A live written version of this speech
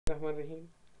الرحمن الرحیم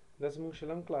دا زموږ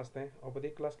شلم کلاس دی او په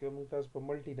دې کلاس کې به موږ تاسو په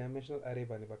ملټي ډایمنشنل ارې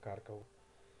باندې به کار کوو.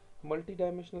 ملټي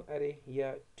ډایمنشنل ارې یا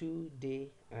 2D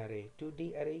ارې 2D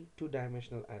ارې 2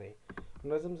 ډایمنشنل ارې. نو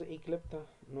راځم زه ایکلپ ته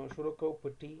نو شروع کوو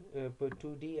په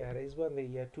 2D اریز باندې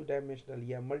یا 2 ډایمنشنل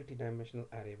یا ملټي ډایمنشنل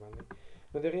ارې باندې.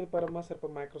 نو د غیر لپاره ما سره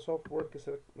په مایکروسافټ ورډ کې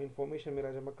سره انفارمیشن مې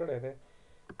راجمع کړی دی.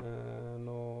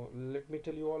 نو let me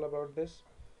tell you all about this.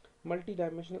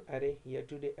 Multi-dimensional array یا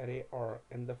 2D array are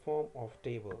in the form of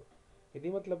table.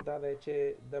 دې مطلب دا دی چې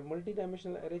د ملټي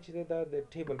ډایمنشنل ارې چې دا د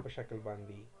ټیبل په شکل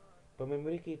باندې په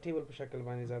میموري کې ټیبل په شکل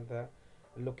باندې ځان ته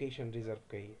لوکیشن ریزرو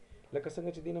کوي. لکه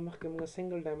څنګه چې دینه مخکې موږ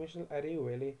سنگل ډایمنشنل ارې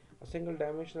ویلې او سنگل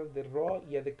ډایمنشنل د را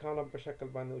یا د کالم په شکل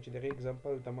باندې چې دغه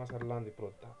اگزامپل ته ما سره لاندې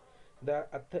پروت ده. دا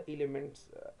اته ایلیمنټس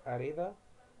ارې ده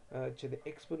چې د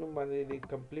ایکس په نوم باندې د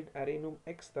کمپلیټ ارې نوم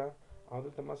ایکس ده او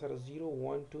دلته ما سره 0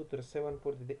 1 2 تر 7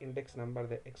 پورې د انډیکس نمبر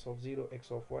د x of 0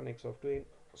 x of 1 x of 2 and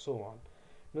so on.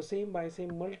 نو سیم بای سیم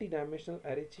ملټي ډایمنشنل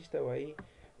ارې چې ته وایي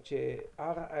چې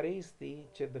هغه اریز دي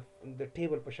چې د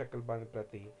ټیبل په شکل باندې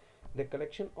پراته دي. The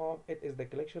collection of it is the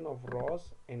collection of rows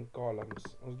and columns.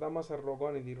 اوس دا ما سره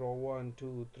روګانې دي رو 1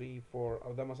 2 3 4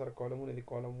 او دا ما سره کالمونه دي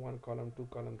کالم 1 کالم 2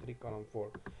 کالم 3 کالم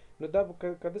 4. نو دا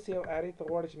کده سه یو ارې ته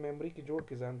غواړي چې میموري کې جوړ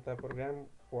کې ځان ته پروګرام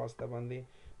واسطه باندې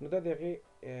نو دا دغه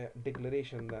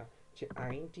ډیکلریشن ده چې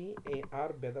int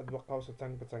ar به د دوه قوس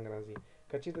څنګه په څنګه راځي.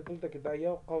 کچې د دلته کې دا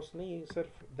یو قوس نه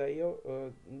صرف دا یو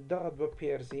دغه دوه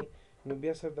پیرزي نو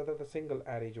بیا سره د سنگل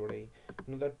ارې جوړي.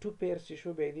 نو دا 2 پیرز چې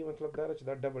شو به دی مطلب دا چې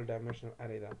دا ډبل ډایمنشنل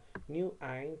ارې ده. نیو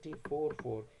int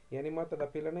 44 یعنی ماته د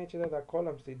پیلنې چې دا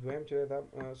کالمز دي دویم چې دا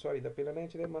سوري د پیلنې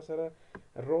چې ما سره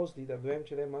روز دي د دویم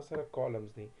چې ما سره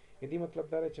کالمز دي. دې مطلب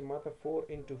دا چې ماته 4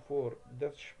 into 4 د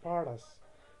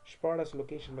شپاړس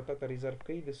لوکیشن مته ته ریزرو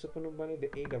کوي د سپنوم باندې د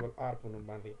ا ډبل ار په نوم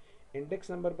باندې. انډیکس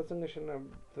نمبر په څنګه شنه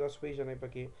تاسو پیژنئ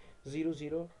پکې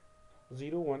 00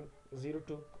 01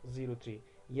 02 03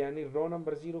 یعنی رو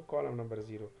نمبر 0 کالم نمبر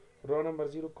 0 رو نمبر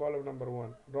 0 کالم نمبر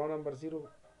 1 رو نمبر 0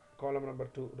 کالم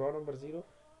نمبر 2 رو نمبر 0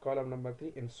 کالم نمبر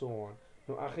 3 and so on.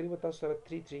 نو آخري به تاسو سره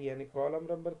 33 یعنی کالم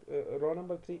نمبر رو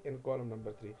نمبر 3 and کالم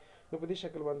نمبر 3. نو په دې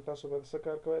شکل باندې تاسو به څه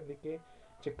کار کوئ د کې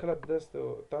چې کله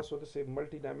تاسو د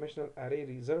ملټي ډایمنشنل ارې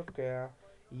ریزرو کیا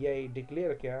یا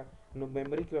ډیکلیئر کیا نو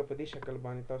میموري کې په دې شکل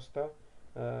باندې تاسو ته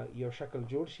یو شکل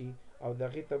جوړ شي او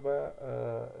دغه ته به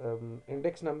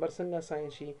انډیکس نمبر څنګه ساين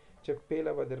شي چې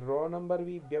پیله به د رو نمبر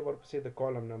وي بیا ورپسې د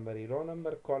کالم نمبر وي رو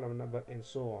نمبر کالم نمبر and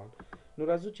so on. نو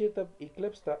راځو چې ته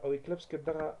ایکلپس ته او ایکلپس کې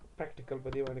دغه پریکټیکل په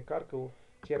دې باندې کار کوو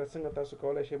چې څنګه تاسو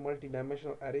کولای شئ ملټي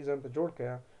ډایمنشنل ارې ځان ته جوړ کړئ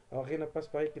او هغې نه پس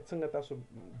پای کې څنګه تاسو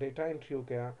ډیټا انټري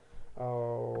وکړئ او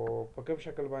په کوم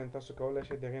شکل باندې تاسو کولای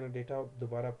شئ دغه نه ډیټا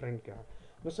دوباره پرنټ کړئ.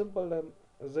 نو سمپل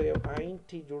زه یو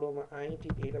int جوړوم int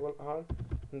a double r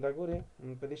دا ګوره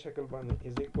په دې شکل باندې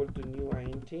is equal to new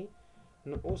int.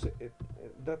 نو اوس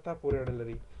دا تا پورې اړه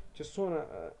لري چې څونه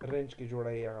رینج کې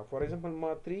جوړایي هغه فور ایگزامپل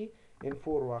ما 3 and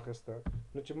 4 واخیسته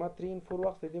نو چې ما 3 and 4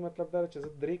 واخیسته دې مطلب دا چې زه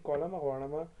 3 کالم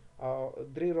غواړم او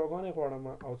 3 روګانې غواړم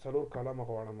او 4 کالم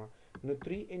غواړم. نو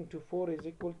 3 into 4 is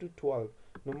equal to 12.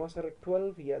 نو ما سره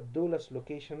 12 یا 12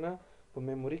 لوکیشن په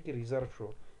میموري کې ریزرو شو.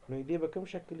 نو دې به کوم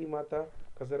شکلی ماته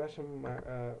که زه راشم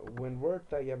وین ورډ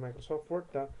ته یا مایکروسافټ ورډ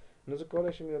ته نو زه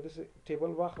کولی شم یو داسې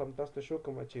ټیبل واخلم تاسو ته شو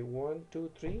کوم چې 1 2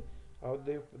 3 او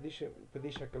په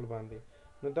دې شکل باندې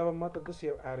نو دا به ماته داسې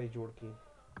یو ارې جوړ کړي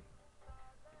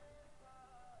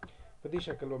په دې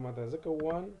شکل به ماته ځکه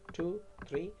 1 2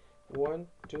 3 1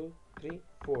 2 3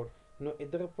 4 نو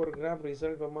دغه پروګرام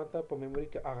ریزلټ به ماته په میموري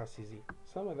کې هغه سیزي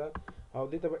سمه ده. او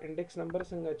دې ته به انډیکس نمبر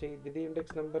څنګه چې د دې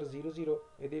انډیکس نمبر 00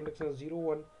 د دې انډیکس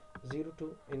 01 02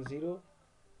 and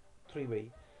 03 وي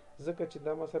ځکه چې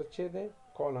دا ما سره چې ده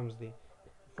کالمز دي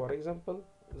فور ایگزامپل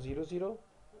 00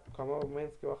 کما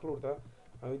مینس کې واخلو دا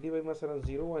او دې به ما سره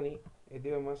 01 دې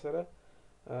به ما سره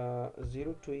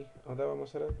 02 او دا به ما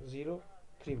سره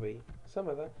 03 وي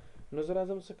سمه ده. نو زه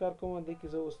راځم څه کار کوم دې کې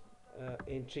زه اوس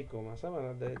انټری کوم سمه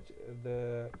ده د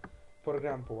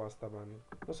پروګرام په واسطه باندې.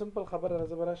 نو سمپل خبره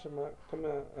راځه راشم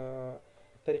کومه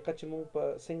طریقه چې موږ په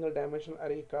سنگل ډایمنشنل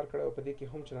ارې کار کړو په دې کې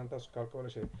هم چې تاسو کار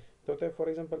کولای شئ. ته فور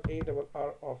ایگزامپل a double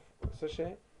r of څه شي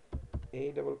a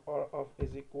double r of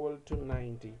is equal to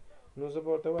 90. نو زه به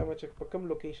ورته وایم چې په کوم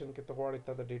لوکیشن کې ته غواړې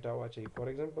ته د ډیټا واچوي. فور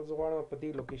ایگزامپل زه غواړم په دې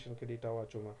لوکیشن کې ډیټا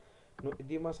واچوم نو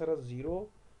دې ما سره 0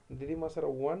 د دې ما سره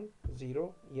 1 0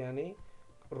 یعنی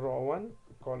رو 1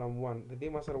 کالم 1 د دې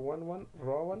ما سره 1 1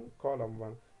 رو 1 کالم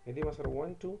 1 د دې ما سره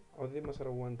 1 2 او د دې ما سره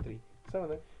 1 3 سمه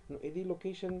ده. نو دې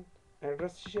لوکیشن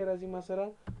اډرس شي راځي ما سره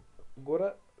ګوره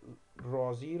رو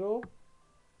 0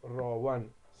 رو 1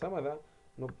 سمه ده.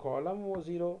 نو کالم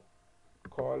 0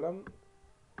 کالم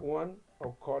 1 او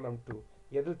کالم 2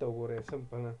 یا دلته وګورئ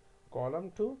سمپل column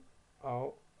 2 او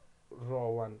رو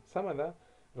 1 سمه ده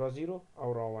رو 0 او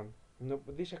رو 1 نو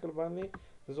په دې شکل باندې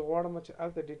زه غواړم چې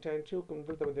الته ډیټا انټری وکړم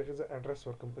دلته به دغه زه اډرس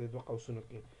ورکړم په دې دوه قوسونو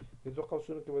کې د دوه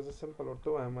قوسونو کې به زه سمپل ورته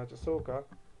وایم چې څه وکړه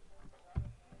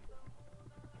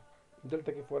دلته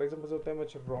کې فور ایگزامپل زه ورته وایم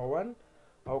چې رو 1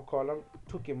 او کالم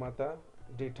 2 کې ماته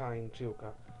ډیټا انټری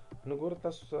وکړه نو ګوره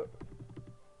تاسو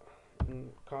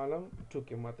کالم 2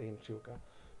 کې ماته انټری وکړه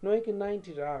نو یې کې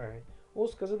 90 راغی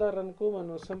اوس که زه دا رن کوم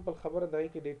نو سمپل خبره ده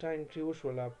کې ډیټا انټری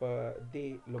وشوله په دې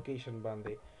لوکیشن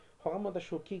باندې خو هغه ماته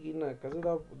شو کېږي نه که زه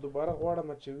دا دوباره غواړم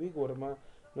چې وی ګورم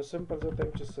نو سمپل زه ته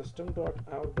چې سیسټم ډاټ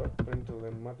اوټ ډاټ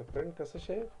پرنټلن ماته پرنټ کا څه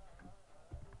شی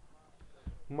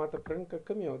ماته پرنټ کا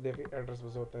کوم یو دغه اډرس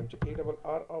به زه ورته چې ای ډبل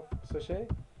آر اف څه شی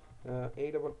ای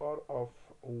ډبل آر اف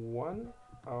 1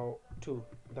 او 2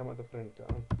 دا ماته پرنټ کا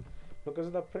نو که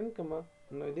زه دا پرنټ کوم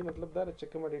نو دې مطلب دا چې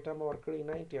کومه ډیټا ما ورکړې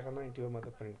 90 هغه 90 به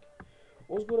ماته پرنټ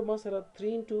اوس ګوره ما سره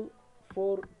 3 into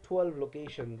 4 12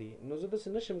 لوکیشن دي نو زه داسې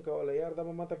نشم کولی یار دا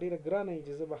به ماته ډېره ګرانه وي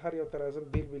چې زه به هر یو ته راځم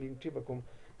بیل بیل انټري به کوم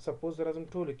سپوز زه راځم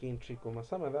ټولو کې انټري کوم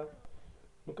سمه ده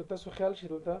نو که تاسو خیال شي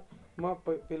دلته ما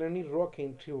په پلني رو کې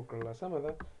انټري وکړله سمه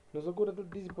ده نو زه ګوره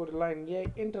دلته داسې پورې لاین یا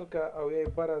انټر کا او یا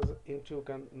بره انټري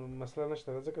وکړم نو مسله نشته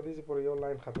ده ځکه داسې پورې یو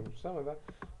لاین ختم شو سمه ده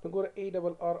نو ګوره ای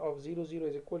ډبل آر اف 0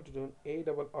 0 is equal to ای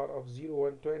ډبل آر اف 0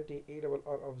 1 20 ای ډبل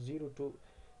آر اف 0 2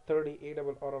 30 ای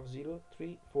ډبل آر اف 0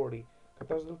 3 40 که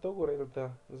تاسو دلته وګورئ دلته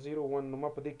 0 1 نو ما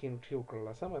په دې کې انټري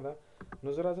وکړله سمه ده نو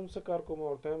زه راځم څه کار کوم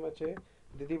ورته وایم چې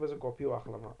د دې به زه کاپي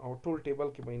واخلم او ټول ټیبل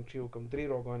کې به انټري وکړم درې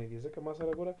روګانې دي ځکه ما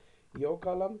سره ګوره یو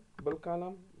کالم بل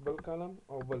کالم بل کالم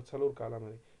او بل څلور کالم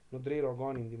دي نو درې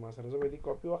روګانې دي ما سره زه به دې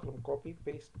کاپي واخلم کاپي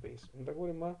پیسټ دا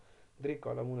ګورئ ما درې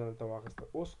کالمونه دلته واخیسته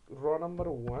اوس رو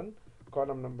نمبر 1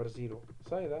 کالم نمبر 0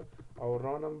 صحیح ده او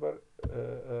رو نمبر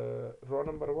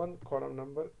 1 کالم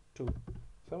نمبر 2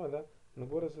 سمه ده نو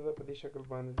ګوره زه په دې شکل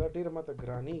باندې دا ډېره ماته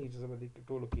ګرانېږي چې زه به دې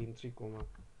ټولو کې انټري کوم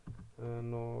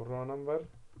نو رو نمبر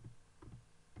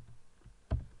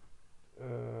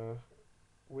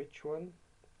which one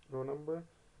رو نمبر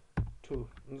 2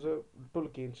 نو زه ټولو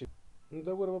کې انټري نو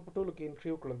دا ګوره په ټولو کې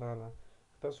انټري وکړه دا نه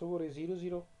تاسو وګورئ 0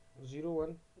 0 0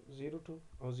 1 0 2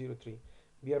 او 0 3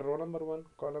 بیا رو نمبر 1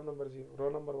 کالم نمبر 0 رو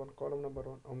نمبر 1 کالم نمبر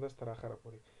 1 همداسې تر اخره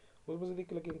پورې اوس به زه دې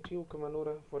کې لږ انټري وکړم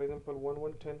نوره فور ایگزامپل 1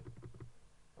 110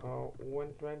 او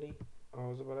 120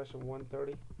 او زه به راشم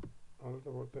 130 او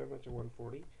دلته به ورته وایم چې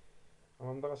 140 او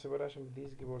همدغسې به راشم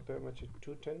دیز کې به ورته وایم چې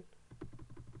 210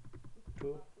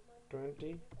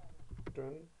 220 10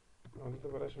 او دلته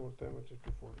به راشم ورته وایم چې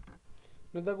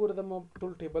 240 نو دا ګوره د ما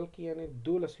ټول ټیبل کې یعنې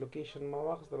 12 لوکیشن ما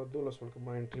واخیستل او 12 ولکه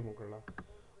ما انټري مو کړله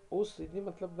اوس دې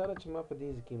مطلب دا ده چې ما په دې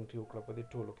کې انټري وکړه په دې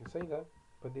ټولو کې صحیح ده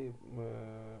په دې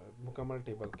مکمل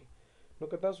ټیبل کې نو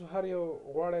که تاسو هر یو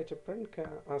غواړئ چې پرنټ کړئ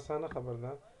اسانه خبر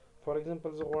ده فار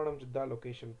ایگزامپل زه غواړم چې دا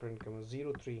لوکیشن پرنټ کړم 03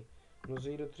 نو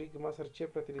 03 کې ما سره چې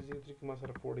پرته دی 03 کې ما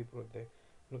سره 40 پروت دی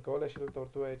نو کولای شئ دلته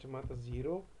ورته ووایئ چې ما ته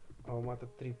 0 او ما ته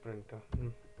 3 پرنټ کړه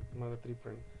ما ته 3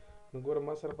 پرنټ نو ګوره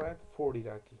ما سره باید 40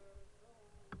 راکړي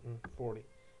 40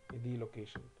 دې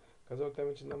لوکیشن که زه ورته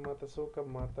وایم چې نه ما ته څه وکړه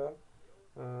ما ته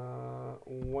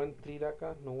 13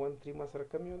 راکړه نو 13 ما سره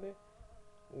کم یو دی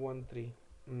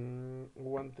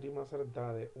 13 ما سره دا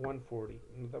دی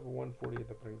 140 نو دا به 140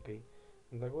 ته پرنټ کوي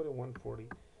دا ګورئ 140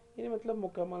 یعنې مطلب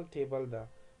مکمل ټیبل ده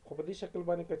خو په دې شکل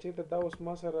باندې که چېرته دا اوس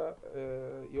ما سره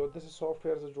یو داسې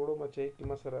سافټویر زه جوړوم چې کې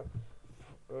ما سره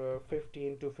 50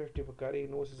 into 50 پکاري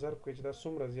نو اوس ضرب کړئ چې دا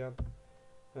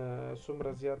څومره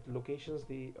زیات لوکیشنز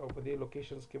دي او په دې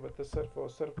لوکیشنز کې به ته صرف او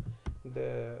صرف د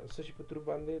څه شي په ترو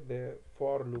باندې د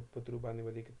فار لوپ په ترو باندې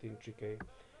به دې کې ته انټري کوې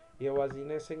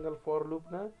یوازینی سنګل فار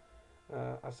لوپ نه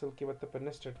اصل کې به ته په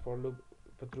نسټډ فار لوپ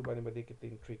په ترو باندې به دې کې ته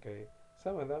انټري کوې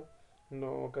سمه ده نو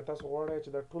که تاسو غواړئ چې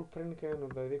دا ټول پرنټ کړئ نو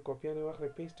د دې کاپیانې واخلئ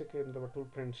پیسټ کړئ نو دا به ټول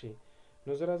پرنټ شي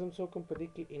نو زه راځم څه وکړم په دې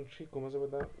کې انټري کوم زه به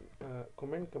دا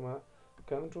کومنټ کوم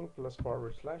کنټرول پلس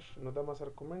فارورډ سلیش نو دا ما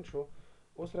سره کومنټ شو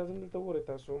اوس راځم دلته وګورئ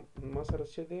تاسو ما سره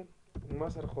څه دی ما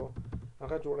سره خو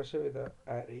هغه جوړه شوې ده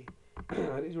ارې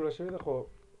جوړه شوې ده خو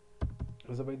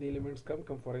زه به دې ایلیمنټس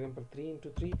کم فار ایگزامپل 3 into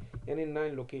 3 یعنې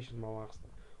 9 لوکیشن ما واخیسته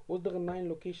اوس دغه 9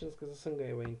 لوکیشنز که زه څنګه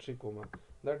یوه انټري کوم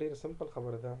دا ډېره سمپل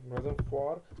خبره ده راځم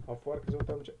فار او فار کې زه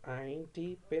ورته وایم چې INT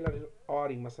پیله آر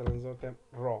مثلا زه ورته وایم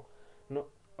رو نو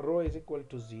رو is equal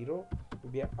to 0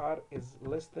 بیا R is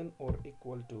less than or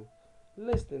equal to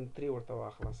less than 3 ورته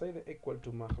واخله صحیح ده equal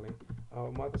to ماخلئ او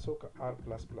ما ته څه وکړه R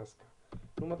پلس پلس کا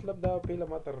نو مطلب دا پیله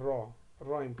ما ته رو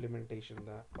امپلیمنټیشن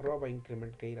ده رو به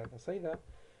انکریمنټ کوي راته صحیح ده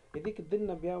دې کې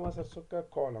دننه بیا ما سره څه وکړه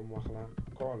کالم واخله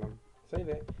کالم صحیح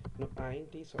ده نو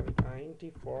INT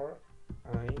for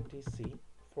INT C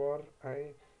for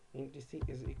INT C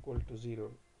is equal to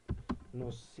 0 نو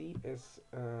C is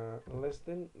less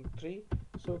than 3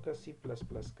 سو کا C پلس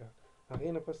پلس کا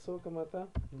هغه نه پس سو کا ماته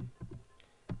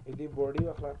دې بوډي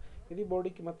واخلا دې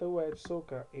بوډي کې ماته وایي سو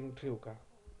کا انټریو کا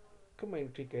کوم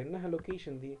انټری کې نه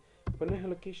لوکیشن دی په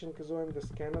نه لوکیشن کې زه وایم د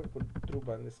سکینر په ترو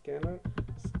باندې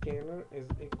سکینر از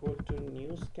اکوال ټو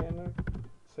نیو سکینر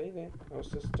صحیح ده او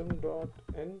سیستم ډاٹ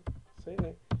ان صحیح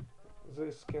ده زه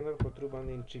سکینر په ترو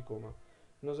باندې انټری کوم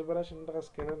نو زه به راشم دغه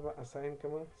سکینر به اساین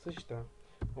کوم څه شته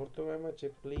ورته وایم چې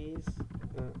پلیز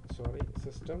سوري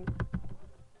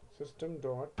system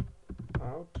dot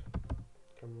out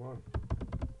come on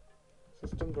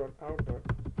system dot out dot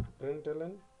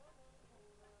println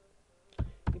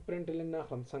println نه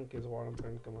خلم څنګه کې زغوارم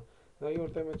پرنټ کوم دا یو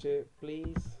ورته وایم چې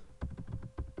please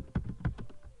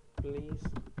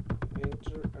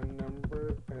enter a number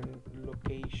and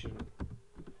location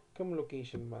کوم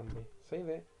لوکیشن باندې صحیح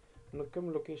ده نو کوم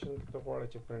لوکیشن کې ته غواړې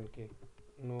چې پرنټ کې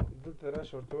نو دلته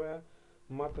راشه ورته وایه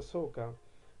ماته څه وکړه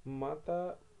ماته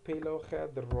پیله وښیه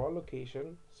د را لوکیشن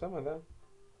سمه ده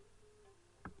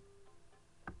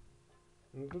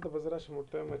نو دلته به زه راشم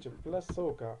ورته وایم چې پلس څه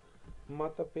وکړه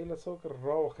ماته پیله څه وکړه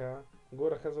را وښیه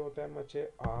ګوره ښه زه ورته وایم چې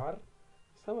آر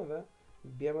سمه ده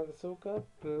بیا ماته څه وکړه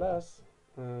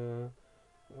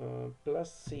پلس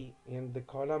سی یعنې د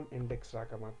کالم انډیکس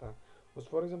راکړه ماته اوس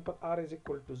فار ایگزامپل آر از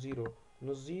اکول ټو 0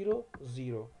 نو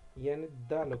 0 یعنی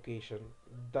دا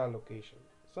لوکیشن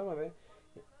سمه ده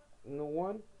نو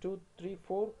 1 2 3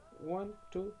 4 1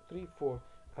 2 3 4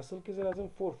 اصل کې زه راځم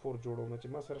 4 4 جوړوم چې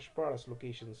ما سره 14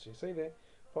 لوکیشنز شي صحیح ده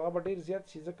خو هغه به ډېر زیات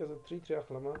شي ځکه زه 3 3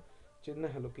 اخلم چې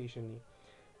 9 لوکیشن وي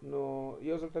نو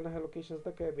یو ځل ته 9 لوکیشن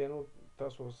زده کوئ بیا نو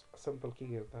تاسو سمپل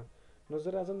کېږي ورته نو زه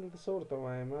راځم دلته څه ورته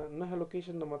وایم 9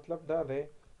 لوکیشن نو مطلب دا دی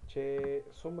چې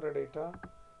څومره ډیټا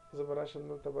زه به راشم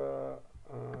دلته به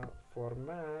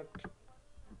فارمیټ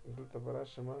دلته به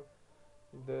راشم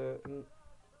د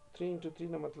 3 into 3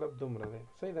 نه مطلب دومره دی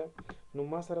صحیح ده نو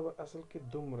ما سره به اصل کې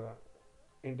دومره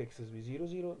انډیکسز وي 0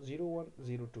 0 0 1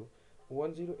 0 2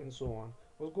 1 0 and so on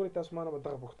اوس ګورئ تاسو ما نه به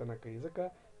دغه پوښتنه کوي ځکه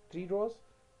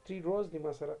 3 rows دي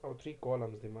ما سره او 3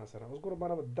 columns دي ما سره اوس ګوره ما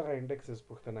نه به دغه انډیکسز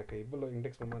پوښتنه کوي بل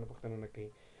انډیکس به ما نه پوښتنه نه کوي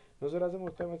نو زه راځم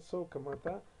ورته وایم څه وکړه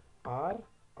ماته R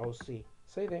او C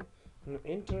صحیح دی نو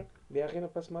انټر بیا هغې نه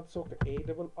پس ماته څه وکړه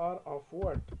ARR of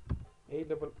what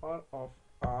ARR of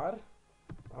R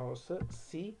او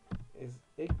C is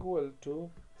equal to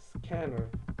scanner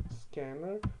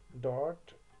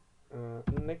dot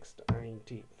next int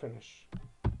finish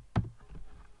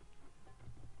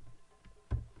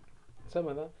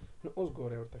سمه ده نو اوس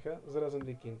ګورئ ورته ښه زه راځم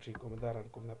دې کې انټري کوم دا رن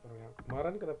کوم دا پروګرام ما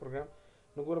رن کړه پروګرام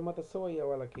نو ګوره ماته څه وایي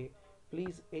اوله کې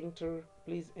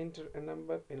please enter a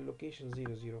number in location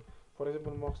 00 for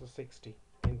example ما خو 60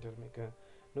 enter مې کړه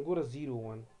نو ګوره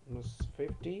 01 نو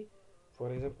 50 for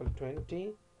example 20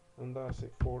 همداسې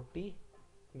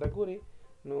 40 دا ګورئ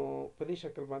نو په دې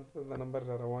شکل باندې دا نمبر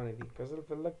را روانې دي که زه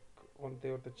دلته لږ غونتی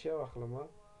ورته چیا واخلم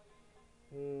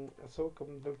څه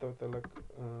وکړم دلته ورته لږ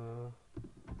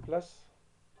پلس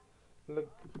لږ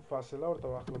فاصله ورته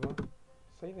واخلم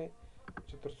صحیح دی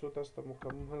چې تر څو تاسو ته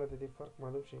مکمله د دې فرق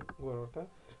معلوم شي ګوره ورته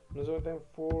نو زه ورته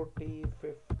 40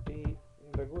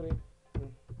 50 دا ګورئ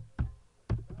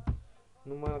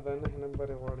نو ما دا 9 نمبر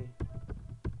یې غواړي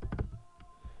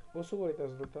اوس وګورئ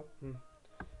تاسو دلته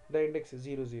دا انډیکس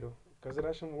 00 که زه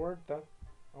راشم ورډ ته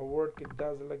او ورډ کې دا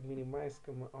زه لږ مینیمایز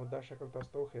کړم او دا شکل تاسو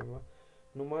ته وښیم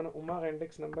نو ما نه هماغه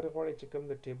انډیکس نمبر یې غواړي چې کوم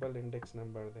د ټیبل انډیکس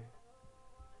نمبر دی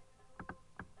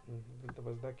دلته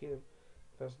بس دا کېږم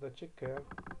تاسو دا چک کړئ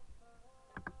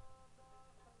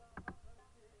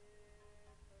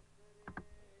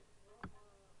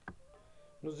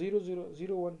نو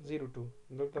 000102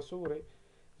 دلته څه وګورئ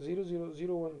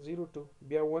 000102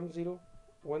 بیا 10 10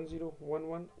 11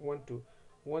 12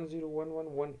 10 11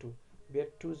 12 بیا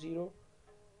 20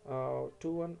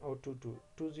 21 او 22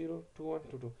 20 21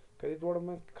 22 کله دواړه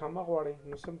مې کامه غواړئ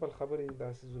نو سمپل خبرې دي دا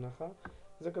څیزونه ښه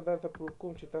ځکه دا ته پروف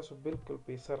کوم چې تاسو بالکل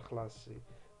په سر خلاص شئ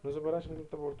نو زه به راشم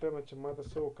دلته به ورته وایم چې ما ته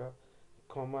څه وکړه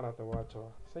کامه راته واچوه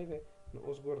صحیح دی نو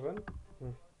اوس ګور رن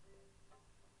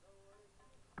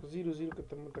 00 کې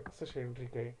ته ماته څه شی انټري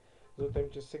کوي زه ورته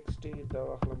وایم چې 60 دا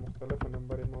واخله مختلفه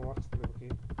نمبر یې ما واخیستلی پکې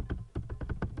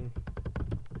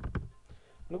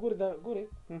نو ګورئ دا ګورئ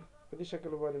په دې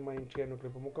شکل باندې ما انټریانې وکړې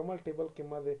په مکمل ټیبل کې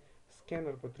ما د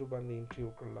سکینر په ترو باندې انټري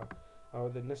وکړله او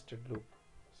د نسټډ لوپ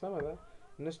سمه ده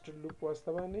نسټډ لوپ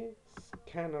واسطه باندې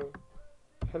سکینر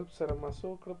هیلپ سره ما څه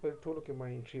وکړه په ټولو کې ما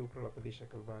انټري وکړله په دې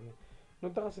شکل باندې نو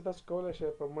دغسې تاسو کولی شئ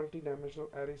په ملټي ډایمنشنل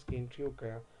اریز کې انټري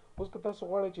وکړئ اوس که تاسو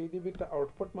غواړئ چې دې بیرته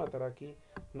آوټپوټ ماته راکړي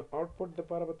نو آوټپوټ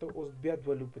دپاره به ته اوس بیا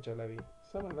 2 لوپه چلوي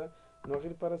سمه ده نو هغې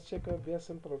دپاره څه کوئ بیا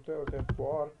سمپل ورته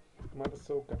فار ماذا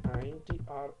سوى int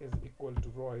r is equal to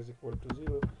raw is equal to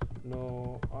 0. No,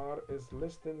 r is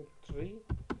less than 3.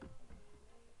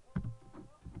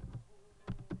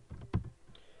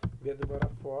 بیا دوباره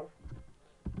for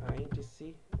int c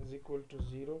is equal to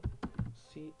 0. c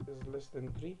is less than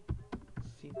 3.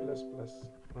 c plus plus.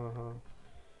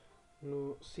 نو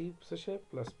c څه شی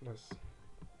plus plus.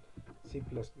 c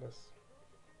plus plus.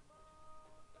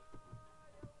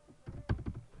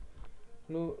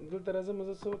 نو دلته راځم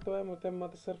زه څه ورته وایم ورته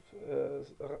ماته صرف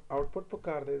آوټپوټ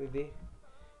پکار دی د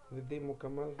دې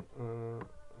مکمل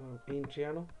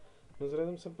انټریانو. نو زه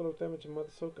راځم سمپل ورته وایم چې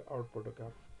ماته څه وکړه آوټپوټ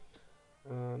وکړه.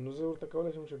 نو زه ورته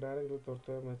کولی شم چې ډایرکټ دلته ورته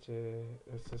وایم چې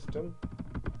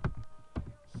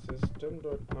system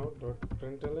dot out dot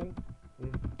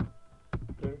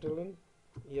println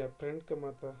یا print का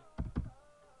माता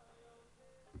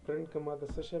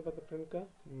څه شی به print का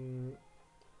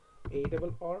a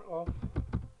double r of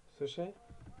څه شی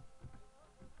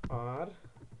r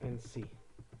and c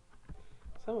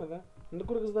سمه ده. نو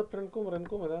ګوره زه دا print کوم رن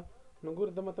کوم ده. نو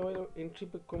ګوره دا ماته وایي انټري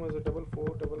پک کوم زه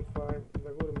 4455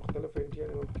 دا ګوره مختلف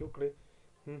انټریانې مې پکې وکړې.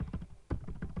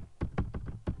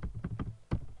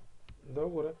 دا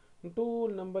وګوره نو ټول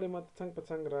نمبر یې ماته څنګ په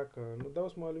څنګ راکړه. نو دا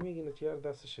اوس معلومیږي نه چې یار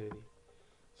دا څه شی دی.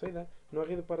 صحیح ده. نو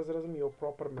هغې دپاره زه راځم یو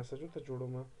پراپر میسج ورته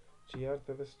جوړوم چې یار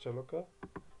ته داسې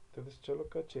چلو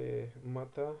که چې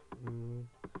ماته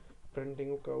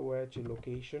پرنټینګ وکړه ووایه چې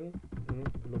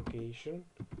لوکیشن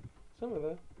سمه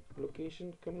ده. لوکیشن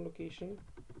کوم لوکیشن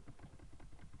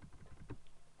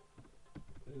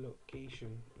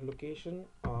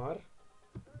r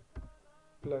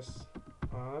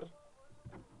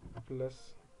plus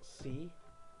c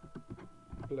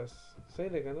plus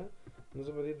صحیح ده که نه. نو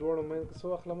زه به دې دواړو منځ کې څه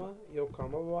واخلم یو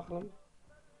کاما به واخلم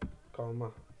کاما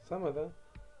سمه ده.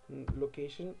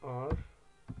 لوکیشن r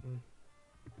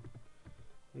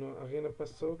نو هغې نه پس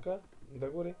څه وکړه دا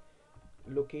ګورې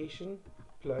لوکیشن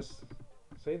پلس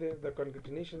صحیح ده د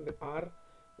کنکټینیشن د r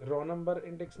را نمبر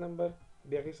انډیکس نمبر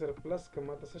بیا هغې سره پلس که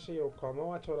ماته څه شی یو کاما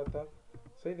واچوله ته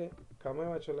صحیح ده کاما یې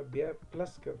واچوله بیا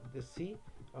پلس که د سی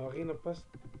او هغې نه پس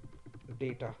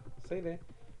ډیټا صحیح ده.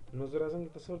 نو زه راځم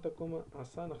دلته څه ورته کومه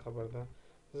اسانه خبر ده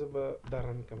زه به دا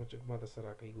رن کوم چې ماته څه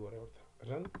راکوي ګوره ورته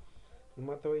رن. نو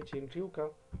ماته وایي چې انټري وکړه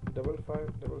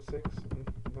 5566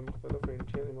 د مختلفو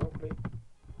انټریانې مې وکړې.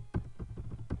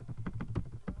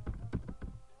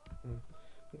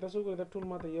 تاسو وګورئ دا ټول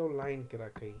ماته یو لاین کې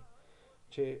راکوي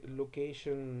چې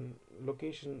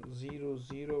لوکیشن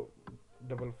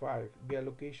 0055 بیا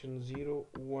لوکیشن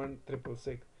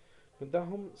 01666. نو دا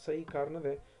هم صحیح کار نه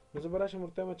دی. نو زه به راشم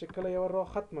ورته وایم چې کله یوه را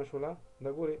ختمه شوله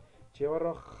دا ګورئ چې یوه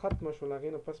را ختمه شوله هغې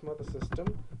نه پس ماته سیسټم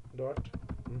ډاټ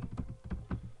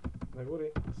دا ګورئ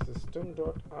سیسټم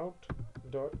ډاټ آوټ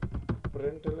ډاټ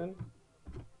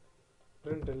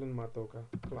پرنټلن ماته وکړه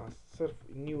کلاس صرف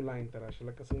نیو لاین ته راشه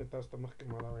لکه څنګه تاسو ته مخکې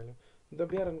ما راویلم. دا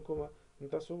بیا رن کومه نو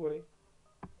تاسو وګورئ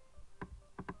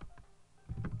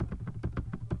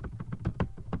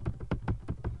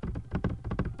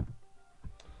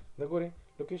دا ګورئ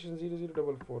لوکیشن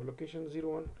 0044 لوکیشن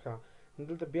 01 ښه. نو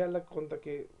دلته بیا لږ غونته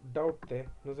کې ډاوټ دی.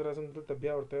 نو زه راځم دلته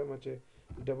بیا ورته وایم چې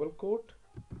ډبل کوټ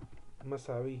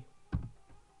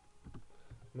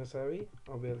مساوي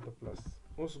او بیا دلته پلس.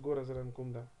 اوس ګوره زه رن کوم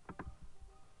دا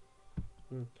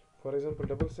فار ایگزامپل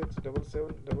 66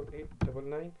 77 88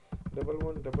 99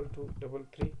 11 22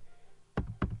 33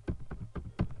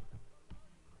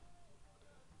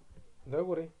 دا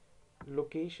ګورئ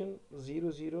لوکیشن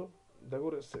 00 دا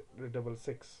ګوره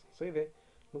 66 صحیح دی.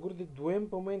 نو ګوره د دویم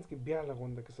په منځ کې بیا لږ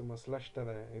غونده کې څه مسله شته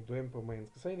ده دویم په منځ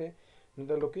کې صحیح دی. نو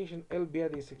د لوکیشن ال بیا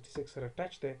د 66 سره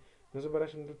ټچ دی. نو زه به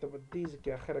راشم دلته به دې ځای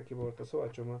کې اخره کې به ورته څه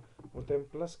واچوم ورته وایم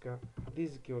پلس که دې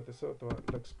ځای کې ورته څه ورته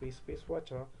لږ سپیس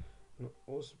واچوه. نو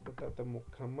اوس به تا ته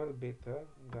مکمل بیرته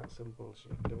دا سمپل شي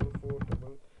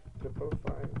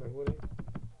 4455 دا ګورئ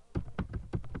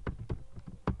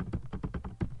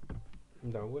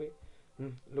دا ګورئ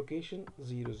لوکیشن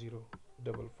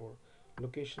 0044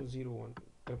 لوکیشن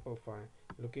 0155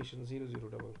 لوکیشن 00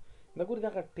 دا ګورئ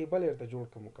دغه ټیبل یې ورته جوړ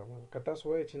کړه مکمل. که تاسو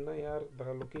وایئ چې نه یار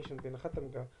دغه لوکیشن ترېنه ختم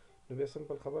کړه نو بیا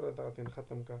سمپل خبره دغه ترېنه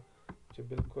ختم کړه چې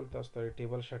بالکل تاسو ته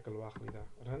ټیبل شکل واخلي دا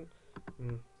رن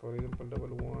فار ایگزامپل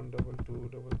 11 22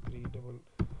 33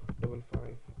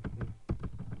 55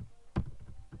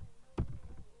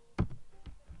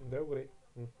 دا وګورئ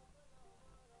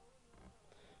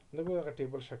دا ګورئ هغه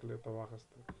ټیبل شکل یې ورته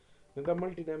واخیسته. نو دا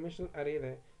ملټي ډایمنشنل ارې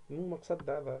دی. زموږ مقصد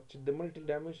دا ده چې د ملټي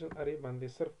ډایمنشنل ارې باندې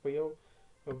صرف په یو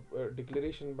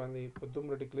ډیکلیریشن باندې په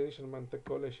دومره ډیکلیریشن باندې ته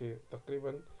کولی شي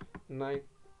تقریبا 9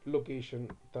 لوکیشن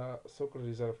ته څوک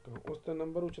ریزرو کړو. اوس ته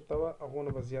نمبر اوچتوه هغو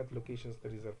نه به زیات لوکیشنز ته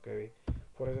ریزرو کوي.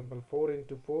 فار ایگزامپل 4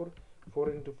 into 4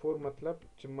 4 into 4 مطلب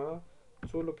چې ما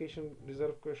څو لوکیشن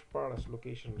ریزرو کړ 14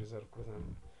 لوکیشن ریزرو کړ ځان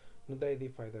نو دا دې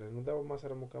فائدہ لري نو دا ما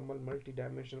سره مکمل ملټي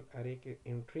ډایمنشنل ارے کې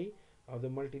انټری او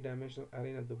د ملټي ډایمنشنل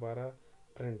ارے نه دوباره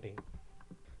پرنټینګ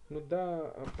نو دا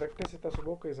پریکټیس تاسو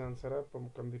وکړئ ځان سره په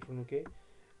کمپیوټرونو کې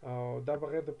او دا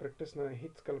بغیر د پریکټیس نه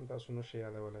هیڅ کلم تاسو نشئ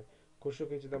یادولی کوشش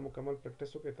وکړئ چې دا مکمل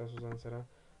پریکټیس وکړئ تاسو ځان سره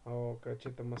او که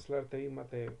چېرته مسله ورته وي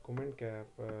ماته کومنټ کړه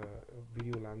په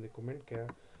ویډیو لاندې کومنټ کړه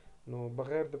نو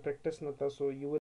بغیر د پریکټیس نه تاسو یو